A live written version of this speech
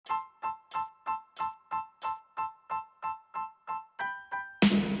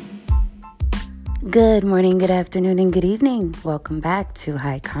Good morning, good afternoon, and good evening. Welcome back to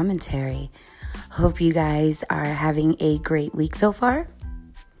High Commentary. Hope you guys are having a great week so far.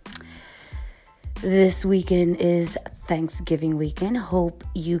 This weekend is Thanksgiving weekend. Hope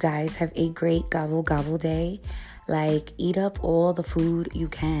you guys have a great gobble gobble day. Like, eat up all the food you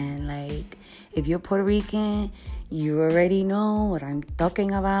can. Like, if you're Puerto Rican, you already know what I'm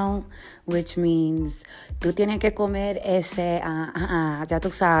talking about, which means tú tienes que comer ese, ya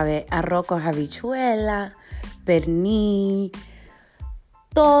tú sabes, arroz con habichuela, pernil,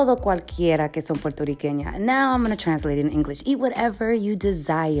 todo cualquiera que son puertorriqueñas. Now I'm going to translate it in English. Eat whatever you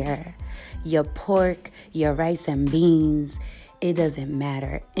desire. Your pork, your rice and beans, it doesn't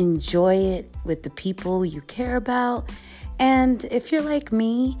matter. Enjoy it with the people you care about. And if you're like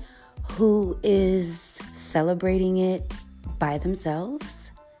me, who is celebrating it by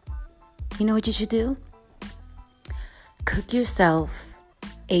themselves, you know what you should do? Cook yourself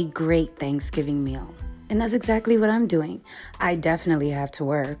a great Thanksgiving meal. And that's exactly what I'm doing. I definitely have to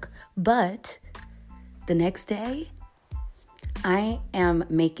work, but the next day, I am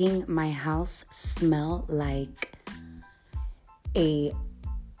making my house smell like a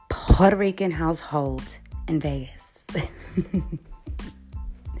Puerto Rican household in Vegas.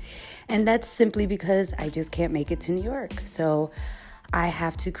 And that's simply because I just can't make it to New York. So I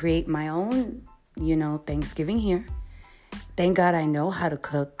have to create my own, Thanksgiving here. Thank God I know how to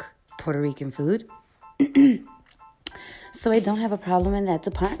cook Puerto Rican food. So I don't have a problem in that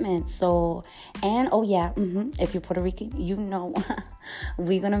department. If you're Puerto Rican,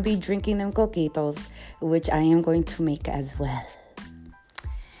 we're going to be drinking them coquitos, which I am going to make as well.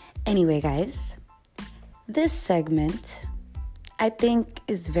 Anyway, guys, this segment I think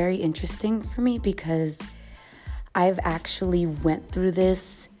is very interesting for me because I've actually went through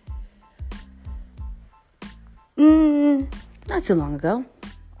this not too long ago.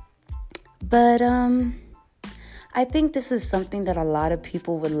 But I think this is something that a lot of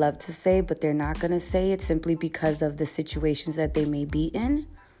people would love to say, but they're not going to say it simply because of the situations that they may be in.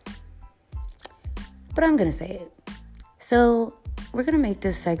 But I'm going to say it. So we're going to make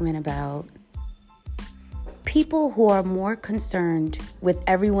this segment about people who are more concerned with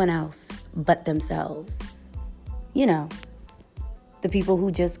everyone else but themselves. The people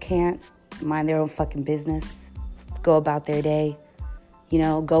who just can't mind their own fucking business, go about their day,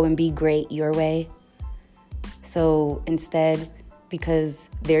 go and be great your way. So instead, because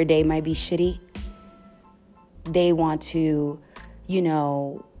their day might be shitty, they want to,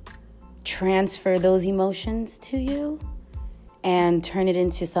 transfer those emotions to you and turn it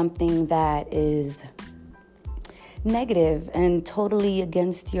into something that is negative and totally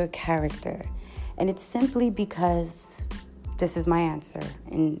against your character. And it's simply because this is my answer.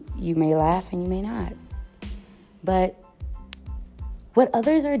 And you may laugh and you may not. But what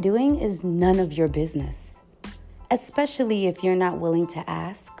others are doing is none of your business. Especially if you're not willing to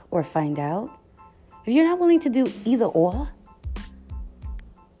ask or find out. If you're not willing to do either or.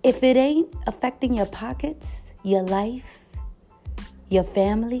 If it ain't affecting your pockets, your life, your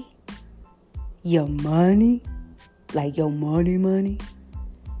family, your money, like your money,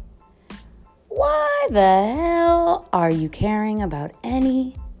 why the hell are you caring about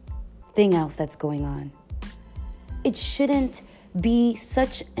anything else that's going on? It shouldn't be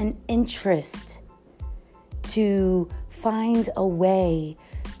such an interest to find a way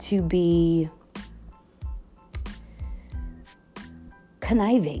to be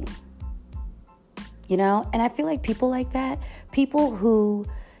conniving, And I feel like people like that, people who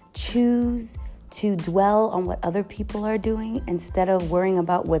choose to dwell on what other people are doing instead of worrying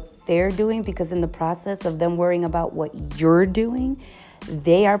about what they're doing, because in the process of them worrying about what you're doing,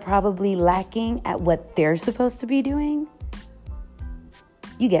 they are probably lacking at what they're supposed to be doing.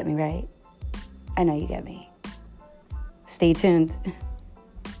 You get me, right? I know you get me. Stay tuned.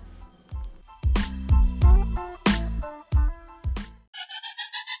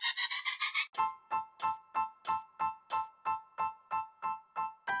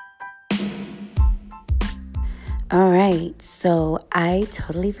 All right, so I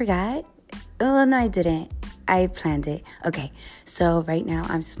totally forgot. Oh, no, I didn't. I planned it. Okay, so right now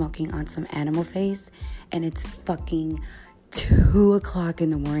I'm smoking on some Animal Face, and it's fucking 2 o'clock in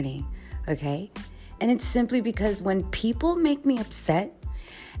the morning, okay? And it's simply because when people make me upset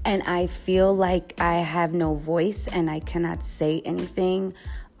and I feel like I have no voice and I cannot say anything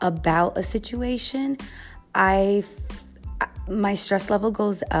about a situation, my stress level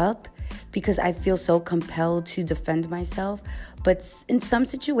goes up because I feel so compelled to defend myself. But in some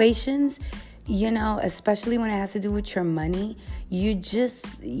situations, especially when it has to do with your money, you're just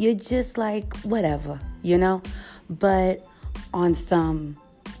like, whatever, But on some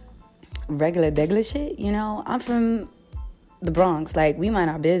regular degular shit, you know. I'm from the Bronx. Like, we mind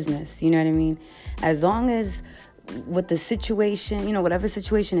our business, you know what I mean? As long as what the situation, you know, whatever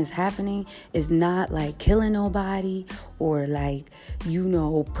situation is happening is not like killing nobody or like, you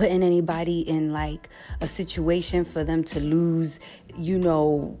know, putting anybody in like a situation for them to lose, you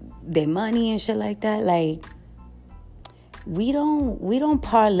know, their money and shit like that. Like, we don't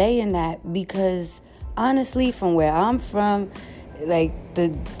parlay in that, because honestly, from where I'm from, like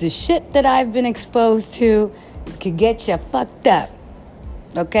the shit that I've been exposed to could get you fucked up.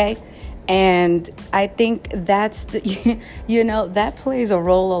 Okay? And I think that's the, you know, that plays a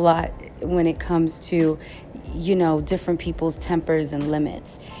role a lot when it comes to, you know, different people's tempers and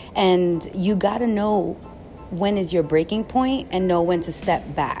limits. And you got to know when is your breaking point and know when to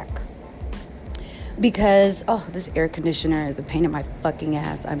step back. Because, oh, this air conditioner is a pain in my fucking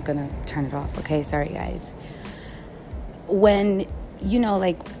ass. I'm going to turn it off, okay? Sorry, guys. When, you know,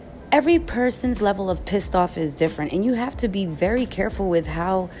 like, every person's level of pissed off is different, and you have to be very careful with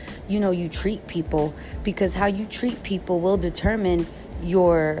how, you know, you treat people, because how you treat people will determine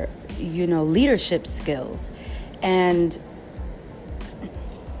your, you know, leadership skills. And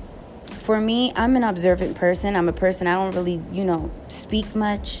for me, I'm an observant person. I'm a person, I don't really, you know, speak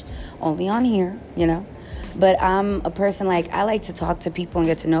much, only on here, you know. But I'm a person, like, I like to talk to people and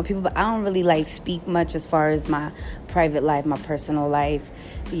get to know people, but I don't really, like, speak much as far as my private life, my personal life,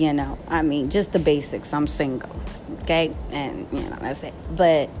 you know. I mean, just the basics. I'm single, okay? And, you know, that's it.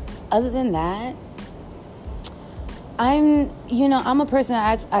 But other than that, I'm a person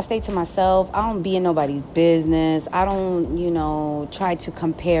that I stay to myself. I don't be in nobody's business. I don't, you know, try to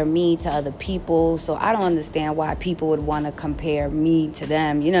compare me to other people. So I don't understand why people would want to compare me to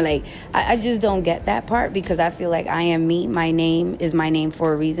them. You know, like, I just don't get that part, because I feel like I am me. My name is my name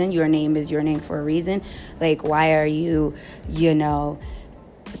for a reason. Your name is your name for a reason. Like, why are you, you know,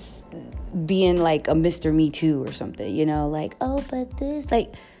 being like a Mr. Me Too or something, you know, like, oh, but this,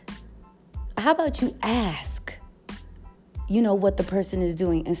 like, how about you ask, you know, what the person is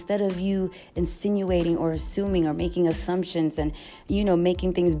doing, instead of you insinuating or assuming or making assumptions and, you know,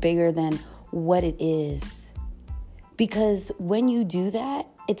 making things bigger than what it is. Because when you do that,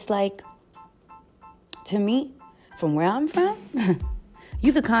 it's like, to me, from where I'm from,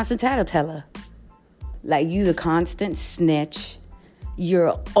 you the constant tattleteller. Like, you the constant snitch.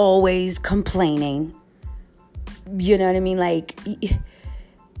 You're always complaining. You know what I mean? Like,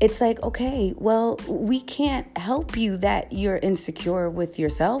 it's like, okay, well, we can't help you that you're insecure with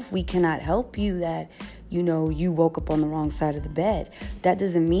yourself. We cannot help you that, you know, you woke up on the wrong side of the bed. That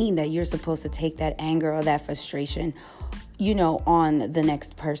doesn't mean that you're supposed to take that anger or that frustration, you know, on the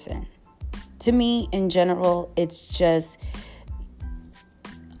next person. To me, in general, it's just,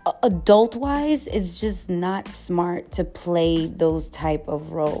 adult-wise, it's just not smart to play those type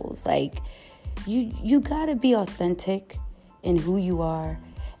of roles. Like, you gotta be authentic in who you are.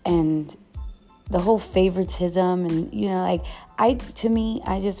 And the whole favoritism and, you know, like, I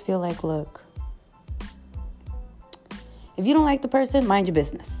just feel like, look, if you don't like the person, mind your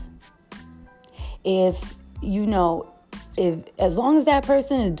business. If, you know, as long as that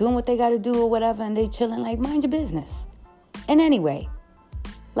person is doing what they got to do or whatever and they chilling, like, mind your business. And anyway,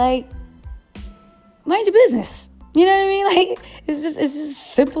 like, mind your business. You know what I mean? Like, it's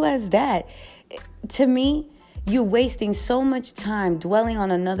just simple as that. To me, you're wasting so much time dwelling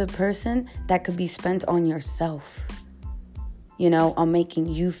on another person that could be spent on yourself. You know, on making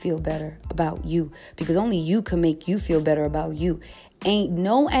you feel better about you. Because only you can make you feel better about you. Ain't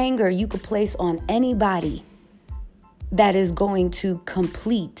no anger you could place on anybody that is going to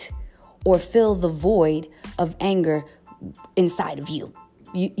complete or fill the void of anger inside of you.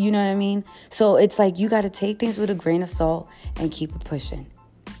 You know what I mean? So it's like, you got to take things with a grain of salt and keep it pushing.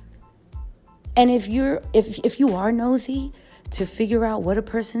 And if you are nosy to figure out what a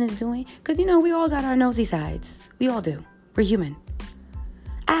person is doing, because, you know, we all got our nosy sides. We all do. We're human.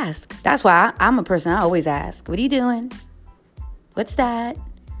 Ask. That's why I'm a person, I always ask, what are you doing? What's that?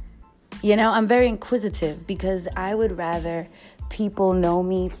 You know, I'm very inquisitive, because I would rather people know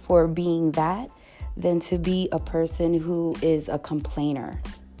me for being that than to be a person who is a complainer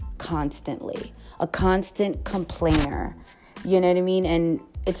constantly. A constant complainer. You know what I mean? And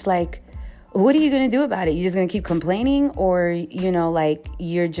it's like, what are you going to do about it? You're just going to keep complaining, or, you know, like,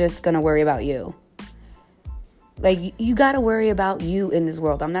 you're just going to worry about you? Like, you got to worry about you in this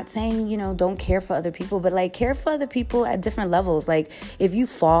world. I'm not saying, you know, don't care for other people, but, like, care for other people at different levels. Like, if you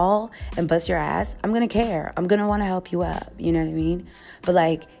fall and bust your ass, I'm going to care. I'm going to want to help you up. You know what I mean? But,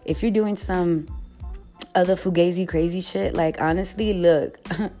 like, if you're doing some other fugazi crazy shit, like, honestly, look,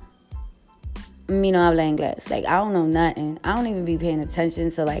 me no habla inglés. Like, I don't know nothing. I don't even be paying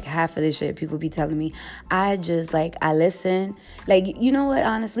attention to, like, half of the shit people be telling me. I just, like, I listen. Like, you know what,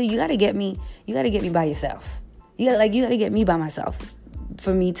 honestly, you gotta get me by yourself. You gotta get me by myself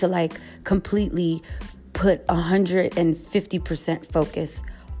for me to, like, completely put 150% focus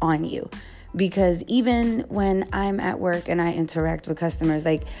on you. Because even when I'm at work and I interact with customers,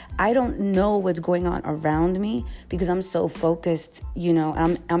 like, I don't know what's going on around me because I'm so focused, you know,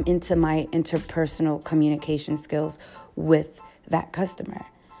 I'm into my interpersonal communication skills with that customer.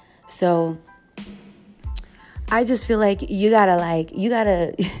 So I just feel like you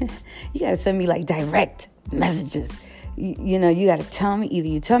gotta send me, like, direct messages. You know, you gotta tell me, either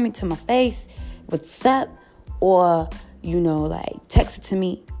you tell me to my face, what's up, or, you know, like, text it to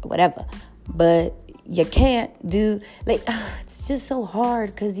me, whatever. But you can't do, like, it's just so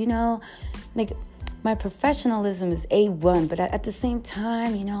hard because, you know, like, my professionalism is A1, but at the same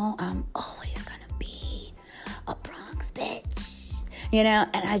time, you know, I'm always gonna be a Bronx bitch, you know,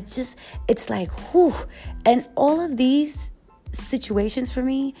 and it's like, whew. And all of these situations for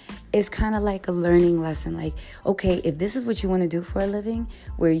me is kind of like a learning lesson. Like, okay, if this is what you want to do for a living,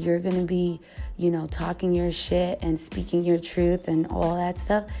 where you're going to be, you know, talking your shit and speaking your truth and all that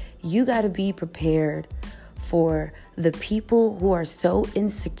stuff, you got to be prepared for the people who are so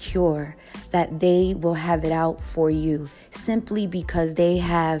insecure that they will have it out for you simply because they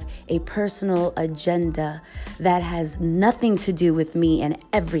have a personal agenda that has nothing to do with me and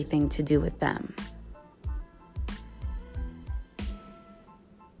everything to do with them.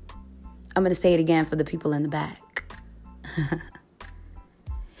 I'm going to say it again for the people in the back.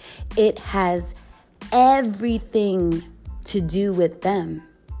 It has everything to do with them.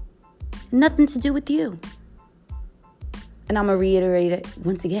 Nothing to do with you. And I'm going to reiterate it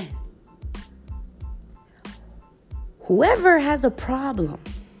once again. Whoever has a problem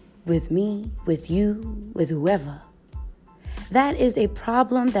with me, with you, with whoever, that is a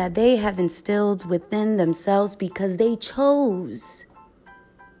problem that they have instilled within themselves because they chose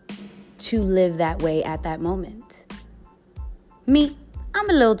to live that way at that moment. Me, I'm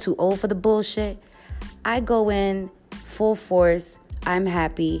a little too old for the bullshit. I go in full force. I'm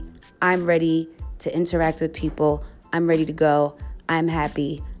happy. I'm ready to interact with people. I'm ready to go. I'm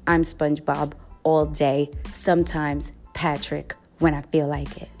happy. I'm SpongeBob all day. Sometimes Patrick when I feel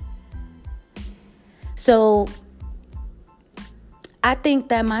like it. So I think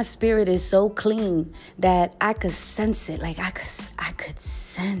that my spirit is so clean that I could sense it. Like, I could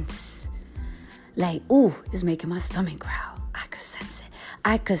sense. Like, ooh, it's making my stomach growl. I could sense it.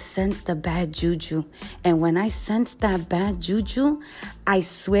 I could sense the bad juju. And when I sense that bad juju, I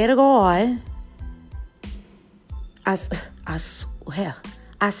swear to God, I swear,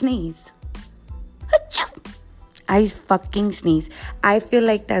 I sneeze. I fucking sneeze. I feel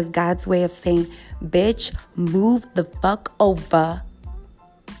like that's God's way of saying, bitch, move the fuck over.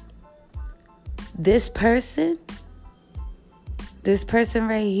 This person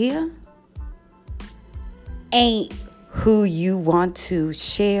right here, ain't who you want to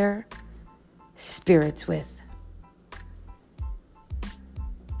share spirits with.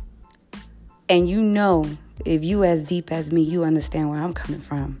 And you know, if you as deep as me, you understand where I'm coming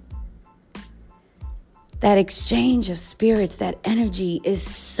from. That exchange of spirits, that energy is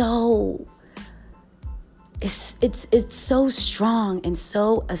so, it's so strong and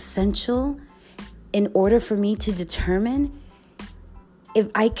so essential in order for me to determine if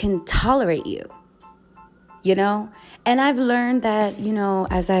I can tolerate you. You know? And I've learned that, you know,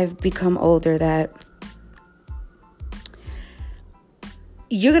 as I've become older, that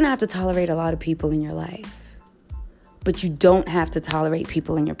you're going to have to tolerate a lot of people in your life. But you don't have to tolerate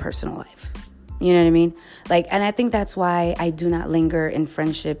people in your personal life. You know what I mean? Like, and I think that's why I do not linger in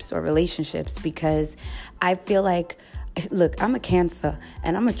friendships or relationships, because I feel like, look, I'm a Cancer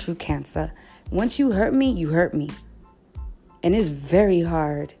and I'm a true Cancer. Once you hurt me, you hurt me. And it's very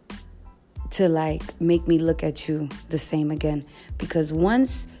hard to, like, make me look at you the same again. Because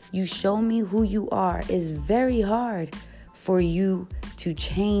once you show me who you are, it's very hard for you to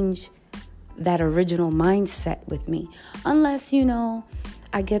change that original mindset with me. Unless, you know,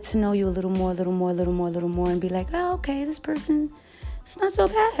 I get to know you a little more, and be like, oh, okay, this person, it's not so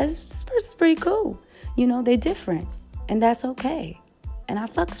bad. This person's pretty cool. You know, they're different. And that's okay. And I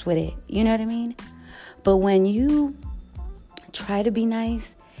fucks with it. You know what I mean? But when you try to be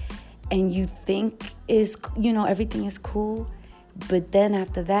nice and you think is, you know, everything is cool, but then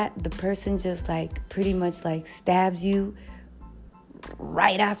after that, the person just, like, pretty much, like, stabs you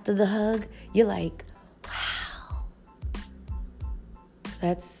right after the hug, you're like, wow.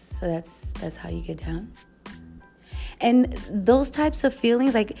 That's how you get down. And those types of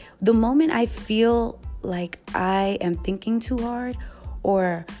feelings, like the moment I feel like I am thinking too hard,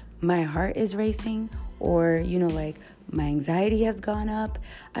 or my heart is racing, or, like my anxiety has gone up,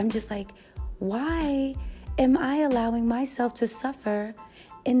 I'm just like, why am I allowing myself to suffer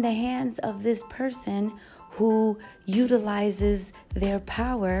in the hands of this person who utilizes their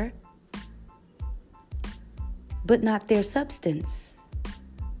power but not their substance?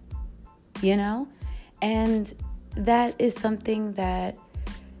 And that is something that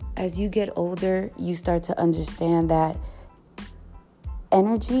as you get older, you start to understand that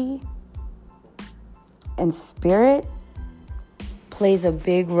energy and spirit plays a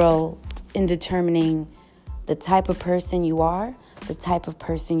big role in determining the type of person you are, the type of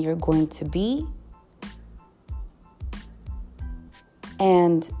person you're going to be,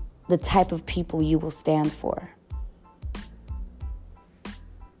 and the type of people you will stand for.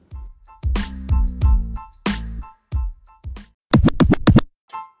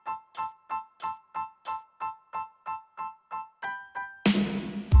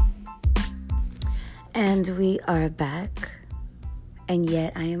 And we are back, and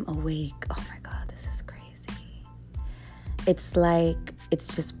yet I am awake. Oh my God, this is crazy. It's like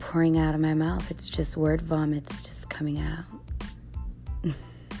it's just pouring out of my mouth. It's just word vomits just coming out.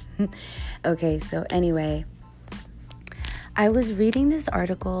 Okay, so anyway, I was reading this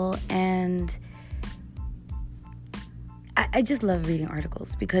article, and I just love reading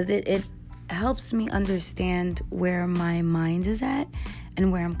articles because it helps me understand where my mind is at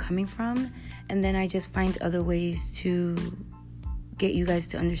and where I'm coming from. And then I just find other ways to get you guys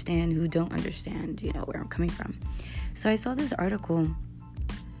to understand who don't understand, where I'm coming from. So I saw this article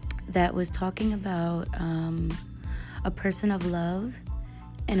that was talking about a person of love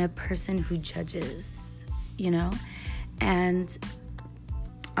and a person who judges, And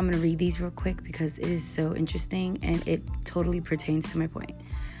I'm going to read these real quick because it is so interesting and it totally pertains to my point.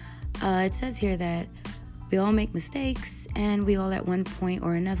 It says here that we all make mistakes, and we all at one point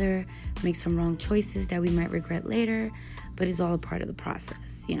or another make some wrong choices that we might regret later, but it's all a part of the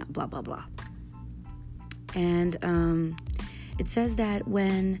process, blah, blah, blah. And it says that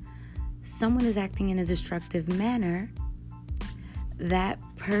when someone is acting in a destructive manner, that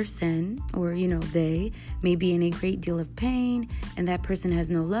person, or, they may be in a great deal of pain, and that person has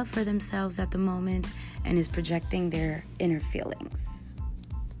no love for themselves at the moment and is projecting their inner feelings.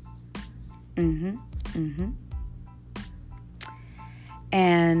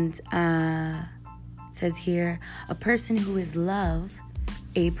 And it says here, a person who is love,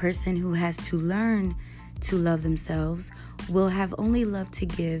 a person who has to learn to love themselves, will have only love to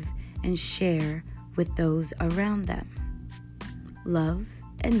give and share with those around them. Love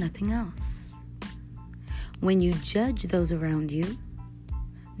and nothing else. When you judge those around you,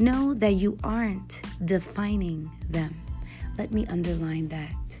 know that you aren't defining them. Let me underline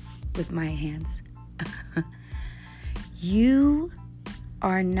that with my hands. You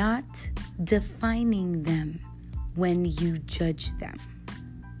are not defining them when you judge them.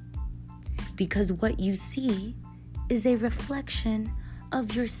 Because what you see is a reflection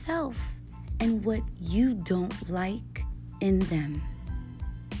of yourself and what you don't like in them.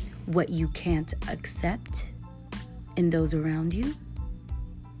 What you can't accept in those around you.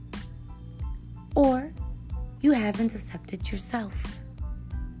 Or you haven't accepted yourself.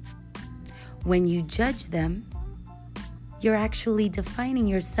 When you judge them, you're actually defining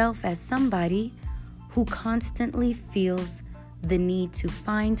yourself as somebody who constantly feels the need to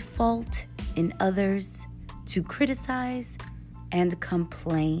find fault in others, to criticize and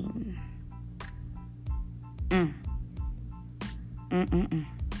complain.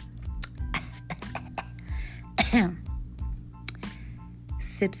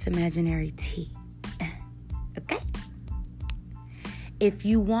 Sips imaginary tea. Okay? If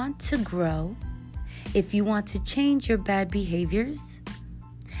you want to grow, if you want to change your bad behaviors,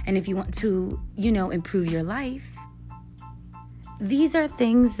 and if you want to, improve your life, these are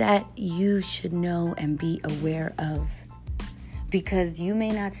things that you should know and be aware of, because you may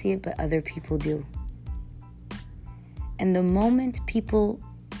not see it, but other people do. And the moment people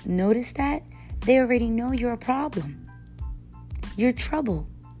notice that, they already know you're a problem. You're trouble,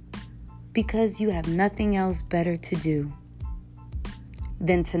 because you have nothing else better to do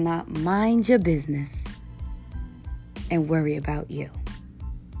than to not mind your business and worry about you.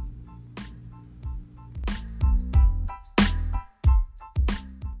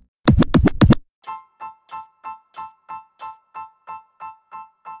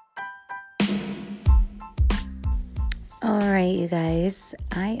 All right, you guys,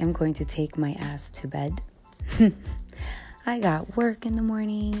 I am going to take my ass to bed. I got work in the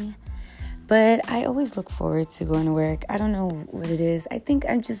morning, But I always look forward to going to work. I don't know what it is. I think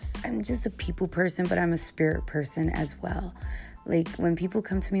I'm just a people person, but I'm a spirit person as well. Like when people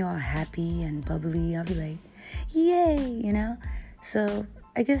come to me all happy and bubbly, I'll be like, yay, you know? So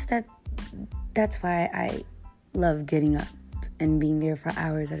I guess that's why I love getting up and being there for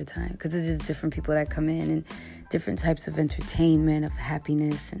hours at a time, because it's just different people that come in and different types of entertainment, of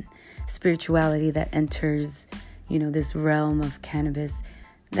happiness and spirituality that enters, this realm of cannabis.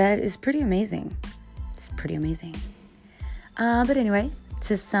 That is pretty amazing. It's pretty amazing. But anyway,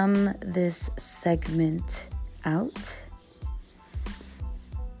 to sum this segment out,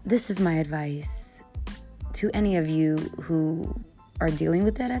 this is my advice to any of you who are dealing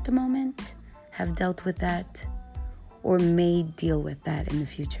with that at the moment, have dealt with that, or may deal with that in the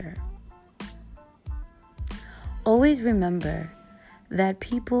future. Always remember that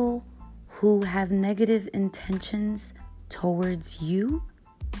people who have negative intentions towards you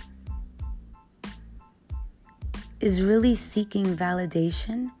is really seeking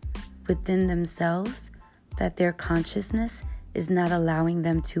validation within themselves that their consciousness is not allowing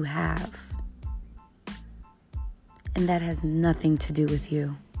them to have. And that has nothing to do with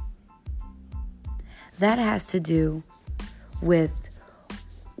you. That has to do with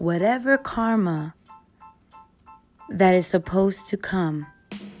whatever karma that is supposed to come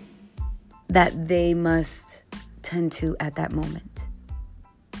that they must tend to at that moment.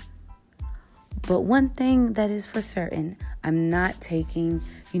 But one thing that is for certain, I'm not taking,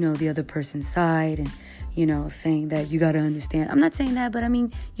 the other person's side and, saying that you got to understand. I'm not saying that, but I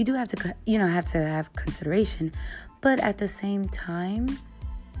mean, you do have to, have consideration. But at the same time,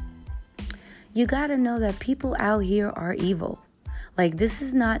 you got to know that people out here are evil. Like, this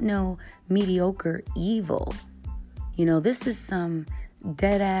is not no mediocre evil. This is some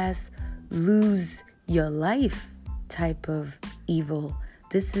dead-ass, lose your life type of evil.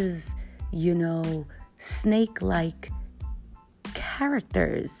 This is, snake-like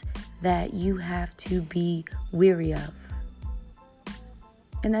characters that you have to be weary of.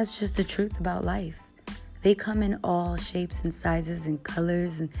 And that's just the truth about life. They come in all shapes and sizes and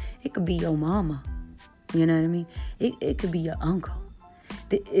colors, and it could be your mama. You know what I mean? It could be your uncle.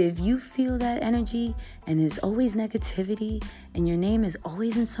 If you feel that energy and there's always negativity and your name is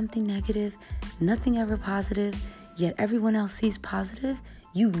always in something negative, nothing ever positive, yet everyone else sees positive,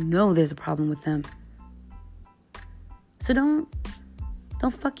 there's a problem with them. So don't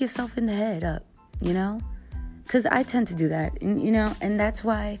fuck yourself in the head up, Because I tend to do that, and that's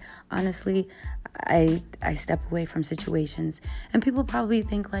why, honestly, I step away from situations. And people probably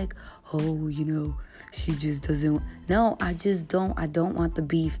think like, oh, she just doesn't. No, I don't want the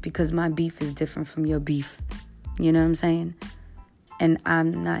beef, because my beef is different from your beef. You know what I'm saying? And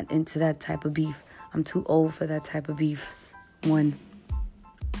I'm not into that type of beef. I'm too old for that type of beef. One,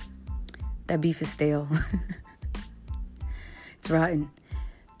 that beef is stale. It's rotten.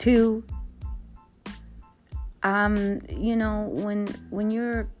 Two, when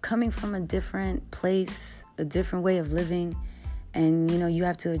you're coming from a different place, a different way of living, and, you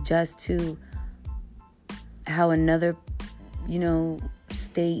have to adjust to how another,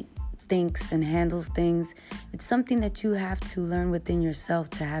 state thinks and handles things, it's something that you have to learn within yourself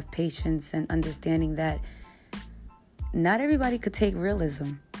to have patience and understanding that not everybody could take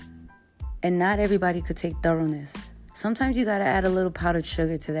realism, and not everybody could take thoroughness. Sometimes you gotta add a little powdered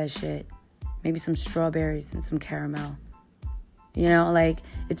sugar to that shit. Maybe some strawberries and some caramel.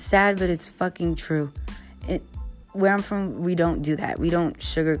 It's sad, but it's fucking true. Where I'm from, we don't do that. We don't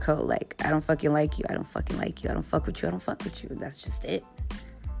sugarcoat, I don't fucking like you. I don't fucking like you. I don't fuck with you. I don't fuck with you. That's just it.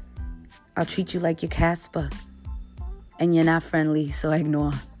 I'll treat you like you're Casper. And you're not friendly, so I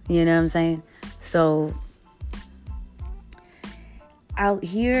ignore. You know what I'm saying? So, out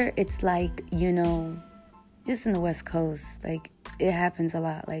here, it's like, just in the West Coast, it happens a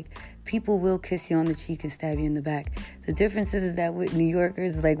lot. People will kiss you on the cheek and stab you in the back. The difference is that with New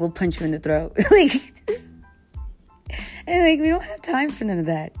Yorkers, we'll punch you in the throat. And we don't have time for none of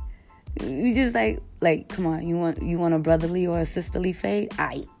that. We just come on, you want a brotherly or a sisterly fade?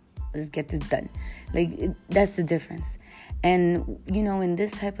 Aight, let's get this done. That's the difference. And, in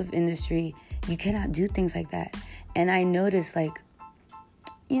this type of industry, you cannot do things like that. And I notice,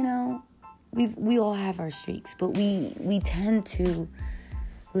 we all have our streaks, but we tend to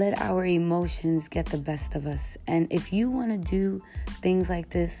let our emotions get the best of us. And if you want to do things like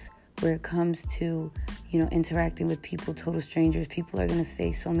this, where it comes to, interacting with people, total strangers, people are going to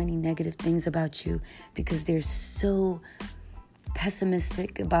say so many negative things about you because they're so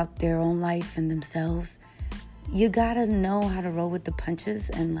pessimistic about their own life and themselves. You got to know how to roll with the punches,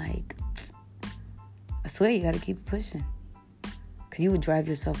 and I swear you got to keep pushing, because you would drive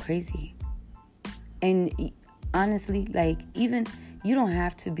yourself crazy. And honestly, like, even you don't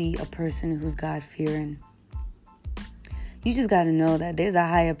have to be a person who's God-fearing. You just got to know that there's a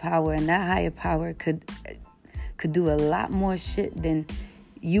higher power, and that higher power could do a lot more shit than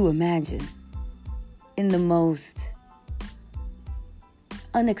you imagine in the most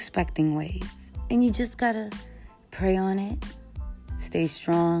unexpected ways. And you just got to pray on it, stay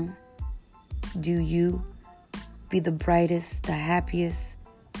strong, do you, be the brightest, the happiest,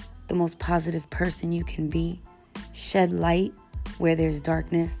 the most positive person you can be. Shed light where there's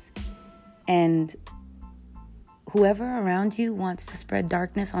darkness. And whoever around you wants to spread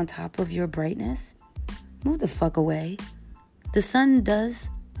darkness on top of your brightness, move the fuck away. The sun does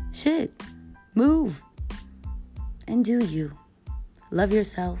shit. Move. And do you. Love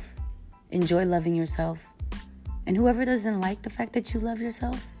yourself. Enjoy loving yourself. And whoever doesn't like the fact that you love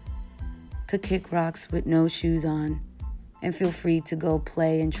yourself could kick rocks with no shoes on and feel free to go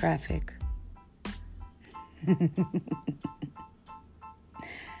play in traffic.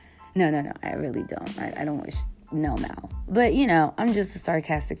 No, I really don't. I don't wish, no. But, I'm just a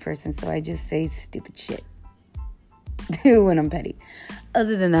sarcastic person, so I just say stupid shit when I'm petty.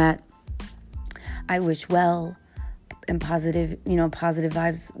 Other than that, I wish well and positive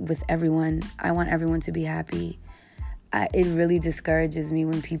vibes with everyone. I want everyone to be happy. It really discourages me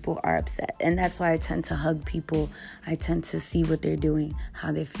when people are upset. And that's why I tend to hug people. I tend to see what they're doing,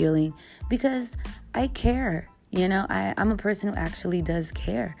 how they're feeling, because I care. I'm a person who actually does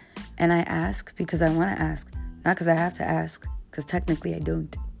care. And I ask because I want to ask. Not because I have to ask, because technically I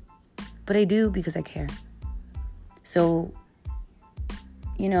don't. But I do because I care. So,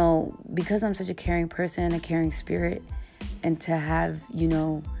 because I'm such a caring person, a caring spirit, and to have,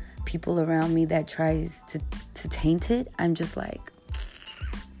 people around me that tries to taint it, I'm just like,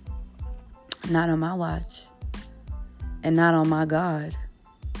 not on my watch. And not on my God.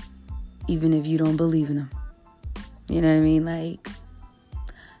 Even if you don't believe in him. You know what I mean? Like,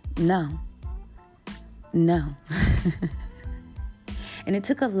 no. And it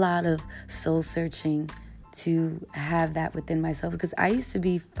took a lot of soul searching to have that within myself, because I used to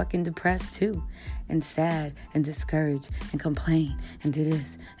be fucking depressed too, and sad and discouraged and complain and do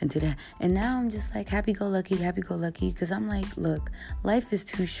this and do that. And now I'm just like happy-go-lucky, because I'm like, look, life is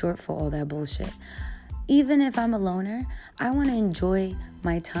too short for all that bullshit. Even if I'm a loner, I want to enjoy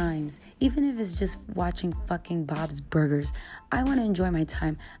my times. Even if it's just watching fucking Bob's Burgers, I want to enjoy my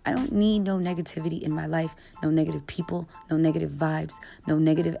time. I don't need no negativity in my life, no negative people, no negative vibes, no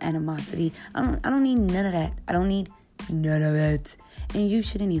negative animosity. I don't need none of that. I don't need none of it. And you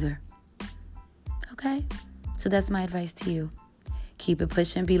shouldn't either. Okay? So that's my advice to you. Keep it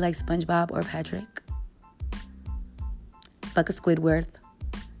pushing. Be like SpongeBob or Patrick. Fuck a Squidward.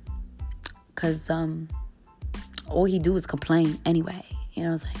 Because all he do is complain anyway. You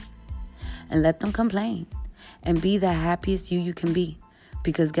know what I'm saying? And let them complain. And be the happiest you can be.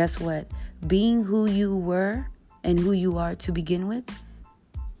 Because guess what? Being who you were and who you are to begin with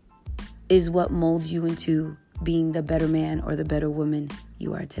is what molds you into being the better man or the better woman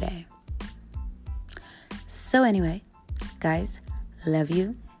you are today. So anyway, guys, love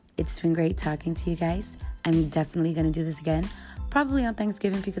you. It's been great talking to you guys. I'm definitely going to do this again. Probably on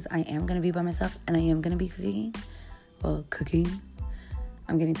Thanksgiving, because I am going to be by myself and I am going to be cooking. Well, cooking.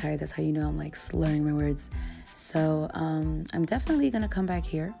 I'm getting tired. That's how you know I'm like slurring my words. So I'm definitely going to come back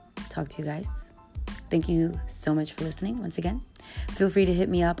here, talk to you guys. Thank you so much for listening once again. Feel free to hit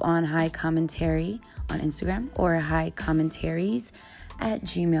me up on High Commentary on Instagram or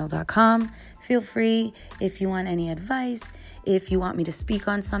highcommentaries@gmail.com. Feel free if you want any advice. If you want me to speak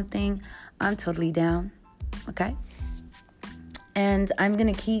on something, I'm totally down. Okay? And I'm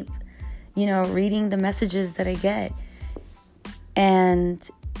going to keep, reading the messages that I get and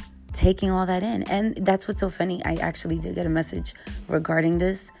taking all that in. And that's what's so funny. I actually did get a message regarding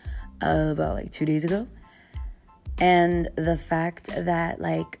this about like 2 days ago. And the fact that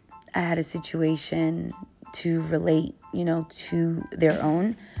like I had a situation to relate, to their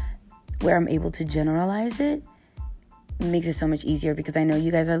own, where I'm able to generalize it, makes it so much easier, because I know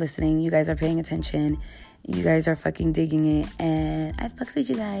you guys are listening. You guys are paying attention. You guys are fucking digging it, and I fucks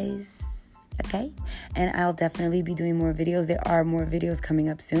with you guys, okay? And I'll definitely be doing more videos. There are more videos coming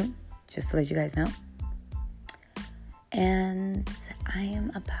up soon, just to let you guys know. And I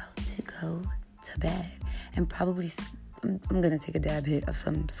am about to go to bed, and probably I'm going to take a dab hit of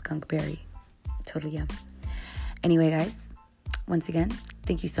some skunk berry. Totally am. Anyway, guys, once again,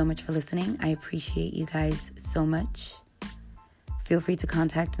 thank you so much for listening. I appreciate you guys so much. Feel free to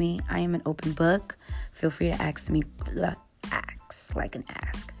contact me. I am an open book. Feel free to ask me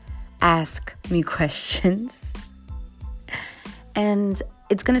questions. And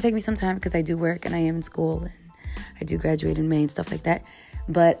it's going to take me some time because I do work and I am in school and I do graduate in May and stuff like that.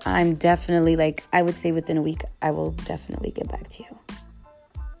 But I'm definitely, like, I would say within a week, I will definitely get back to you.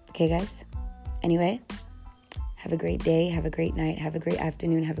 Okay, guys? Anyway, have a great day. Have a great night. Have a great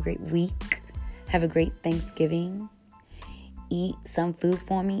afternoon. Have a great week. Have a great Thanksgiving. Eat some food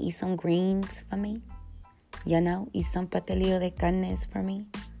for me. Eat some greens for me. You know, eat some pastelillo de carnes for me.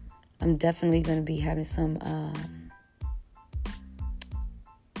 I'm definitely going to be having some,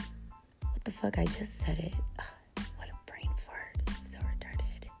 what the fuck? I just said it. Ugh, what a brain fart. It's so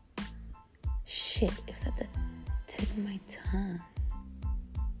retarded. Shit, it was at the tip of my tongue.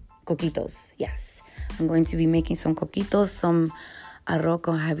 Coquitos, yes. I'm going to be making some coquitos, some arroz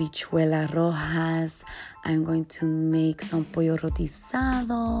con habichuelas rojas. I'm going to make some pollo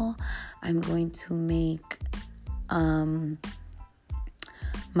rotizado. I'm going to make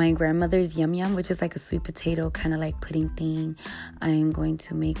my grandmother's yum yum, which is like a sweet potato kind of like pudding thing. I'm going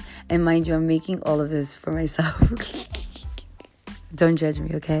to make, and mind you, I'm making all of this for myself. Don't judge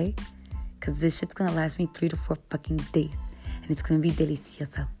me, okay? Because this shit's going to last me 3 to 4 fucking days. And it's going to be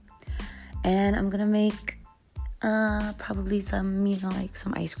delicioso. And I'm going to make probably some, you know, like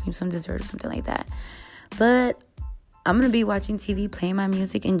some ice cream, some dessert or something like that. But I'm going to be watching TV, playing my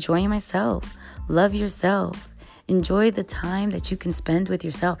music, enjoying myself. Love yourself. Enjoy the time that you can spend with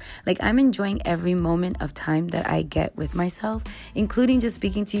yourself. Like, I'm enjoying every moment of time that I get with myself, including just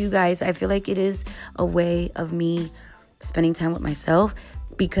speaking to you guys. I feel like it is a way of me spending time with myself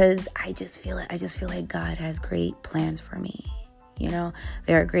because I just feel like God has great plans for me. You know,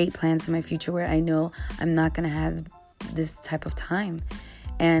 there are great plans in my future where I know I'm not going to have this type of time.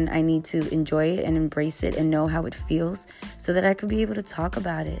 And I need to enjoy it and embrace it and know how it feels so that I could be able to talk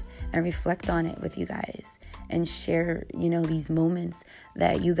about it and reflect on it with you guys and share, you know, these moments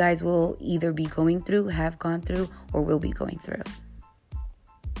that you guys will either be going through, have gone through, or will be going through.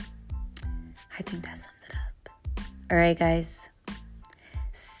 I think that sums it up. All right, guys.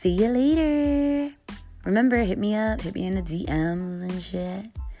 See you later. Remember, hit me up. Hit me in the DMs and shit.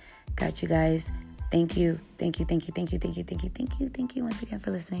 Got you guys. Thank you. Thank you once again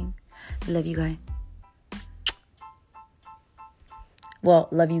for listening. Love you, guy. Well,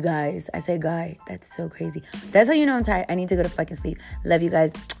 love you guys. I say guy. That's so crazy. That's how you know I'm tired. I need to go to fucking sleep. Love you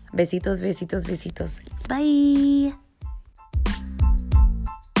guys. Besitos. Bye.